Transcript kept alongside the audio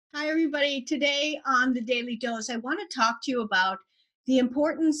everybody. Today on the Daily Dose, I want to talk to you about the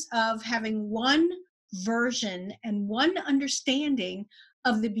importance of having one version and one understanding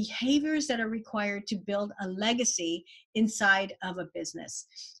of the behaviors that are required to build a legacy inside of a business.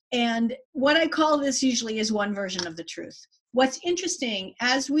 And what I call this usually is one version of the truth. What's interesting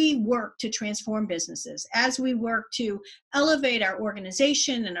as we work to transform businesses, as we work to elevate our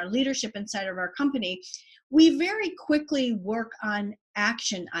organization and our leadership inside of our company, we very quickly work on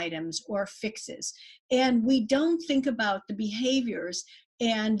action items or fixes. And we don't think about the behaviors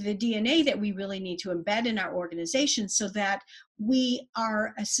and the DNA that we really need to embed in our organization so that we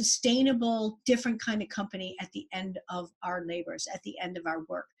are a sustainable, different kind of company at the end of our labors, at the end of our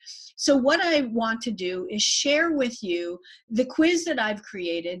work. So what I want to do is share with you the quiz that I've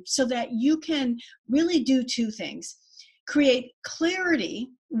created so that you can really do two things: create clarity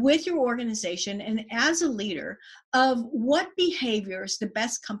with your organization and as a leader of what behaviors the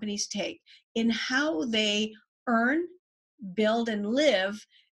best companies take in how they earn, build, and live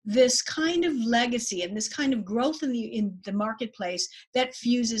this kind of legacy and this kind of growth in the marketplace that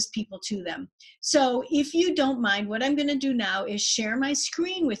fuses people to them. So if you don't mind, what I'm going to do now is share my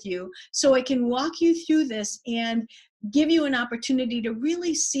screen with you so I can walk you through this and give you an opportunity to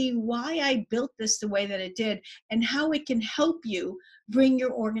really see why I built this the way that it did and how it can help you bring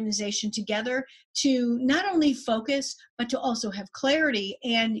your organization together to not only focus, but to also have clarity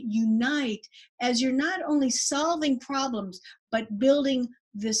and unite as you're not only solving problems, but building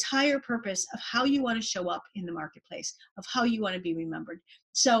this higher purpose of how you want to show up in the marketplace, of how you want to be remembered.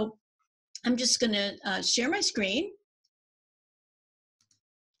 So I'm just going to share my screen.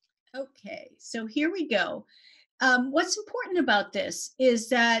 Okay, so here we go. What's important about this is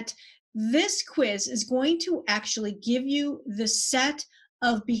that this quiz is going to actually give you the set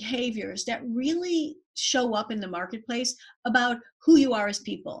of behaviors that really show up in the marketplace about who you are as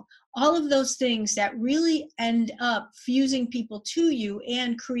people. All of those things that really end up fusing people to you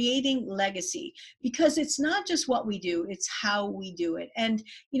and creating legacy, because it's not just what we do, it's how we do it. And,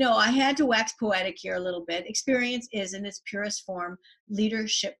 I had to wax poetic here a little bit. Experience is, in its purest form,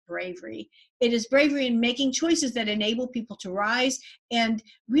 leadership bravery. It is bravery in making choices that enable people to rise and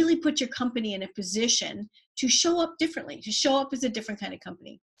really put your company in a position to show up differently, to show up as a different kind of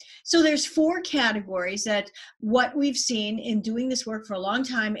company. So there's four categories that what we've seen in doing this work for a long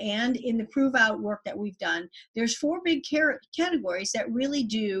time and in the prove out work that we've done, there's four big categories that really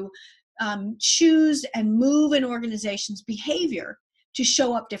do choose and move an organization's behavior to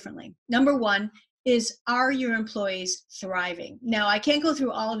show up differently. Number one is, are your employees thriving? Now, I can't go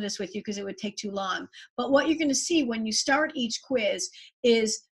through all of this with you because it would take too long, but what you're going to see when you start each quiz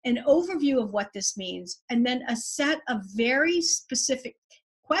is an overview of what this means, and then a set of very specific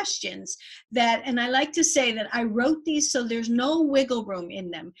questions that, and I like to say that I wrote these so there's no wiggle room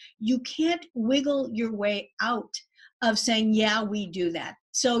in them. You can't wiggle your way out of saying, yeah, we do that.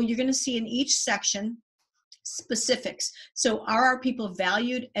 So you're going to see in each section specifics. So are our people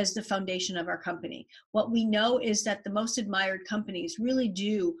valued as the foundation of our company? What we know is that the most admired companies really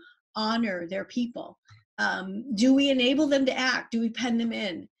do honor their people. Do we enable them to act? Do we pen them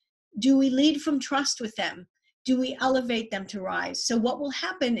in? Do we lead from trust with them? Do we elevate them to rise? So what will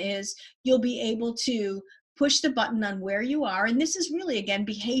happen is you'll be able to push the button on where you are. And this is really, again,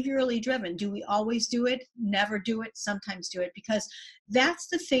 behaviorally driven. Do we always do it? Never do it, sometimes do it, because that's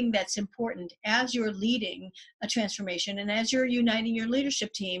the thing that's important as you're leading a transformation and as you're uniting your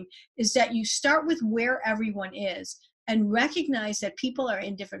leadership team, is that you start with where everyone is and recognize that people are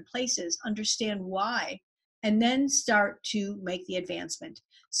in different places, understand why, and then start to make the advancement.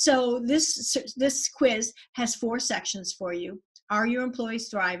 So this quiz has four sections for you. Are your employees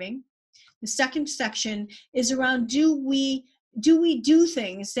thriving? The second section is around, do we do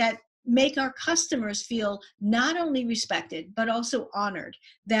things that make our customers feel not only respected, but also honored,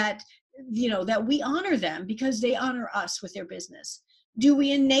 that we honor them because they honor us with their business? Do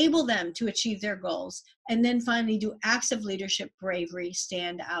we enable them to achieve their goals? And then finally, do acts of leadership bravery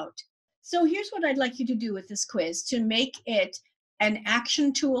stand out? So here's what I'd like you to do with this quiz to make it an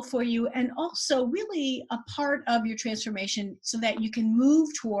action tool for you and also really a part of your transformation so that you can move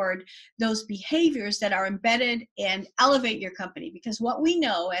toward those behaviors that are embedded and elevate your company. Because what we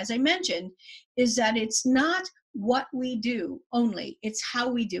know, as I mentioned, is that it's not what we do only, it's how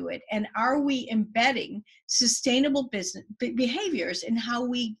we do it. And are we embedding sustainable business behaviors in how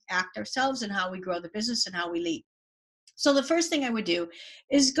we act ourselves and how we grow the business and how we lead? So the first thing I would do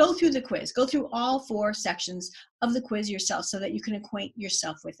is go through the quiz, go through all four sections of the quiz yourself so that you can acquaint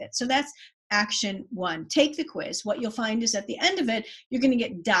yourself with it. So that's action one. Take the quiz. What you'll find is at the end of it, you're going to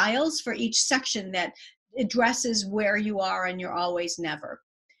get dials for each section that addresses where you are and your always never.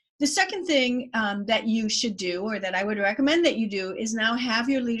 The second thing that you should do, or that I would recommend that you do, is now have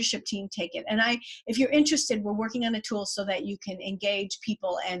your leadership team take it. And if you're interested, we're working on a tool so that you can engage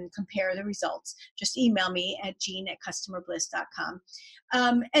people and compare the results. Just email me at jean@customerbliss.com.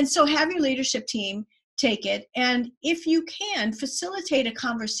 And so have your leadership team take it. And if you can, facilitate a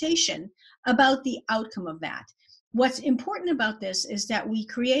conversation about the outcome of that. What's important about this is that we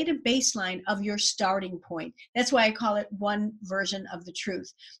create a baseline of your starting point. That's why I call it one version of the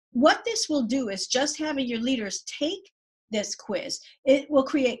truth. What this will do is just having your leaders take this quiz, it will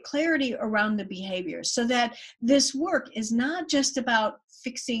create clarity around the behaviors so that this work is not just about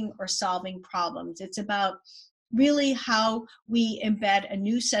fixing or solving problems. It's about really how we embed a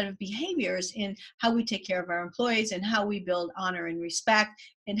new set of behaviors in how we take care of our employees and how we build honor and respect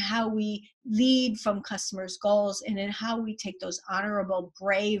and how we lead from customers' goals and in how we take those honorable,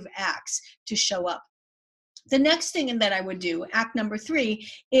 brave acts to show up. The next thing that I would do, act number 3,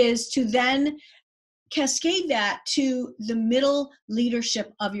 is to then cascade that to the middle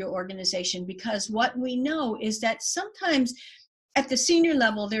leadership of your organization, because what we know is that sometimes at the senior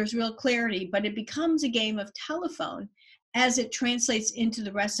level, there's real clarity, but it becomes a game of telephone as it translates into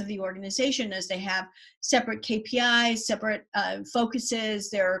the rest of the organization, as they have separate KPIs, separate focuses,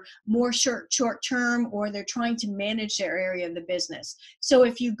 they're more short-term, or they're trying to manage their area of the business. So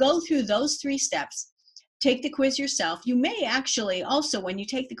if you go through those 3 steps, take the quiz yourself. You may actually also, when you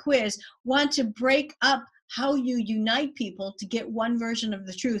take the quiz, want to break up how you unite people to get one version of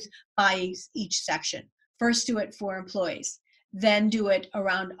the truth by each section. First, do it for employees. Then do it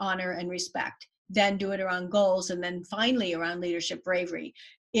around honor and respect, then do it around goals, and then finally around leadership bravery.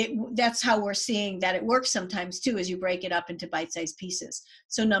 That's how we're seeing that it works sometimes too, as you break it up into bite-sized pieces.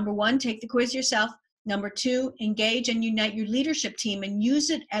 So number 1, take the quiz yourself. Number 2, engage and unite your leadership team and use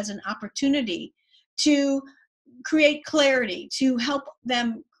it as an opportunity to create clarity, to help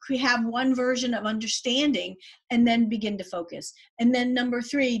them have one version of understanding and then begin to focus. And then number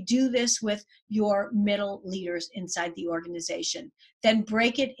 3, do this with your middle leaders inside the organization. Then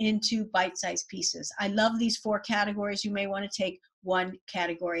break it into bite-sized pieces. I love these 4 categories. You may want to take one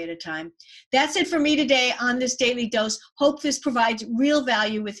category at a time. That's it for me today on this Daily Dose. Hope this provides real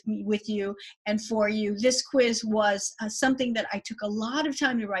value with you and for you. This quiz was something that I took a lot of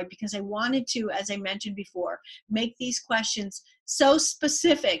time to write because I wanted to, as I mentioned before, make these questions so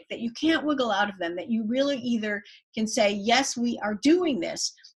specific that you can't wiggle out of them, that you really either can say, yes, we are doing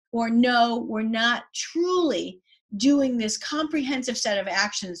this, or no, we're not truly doing this comprehensive set of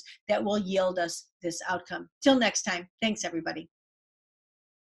actions that will yield us this outcome. Till next time, thanks everybody.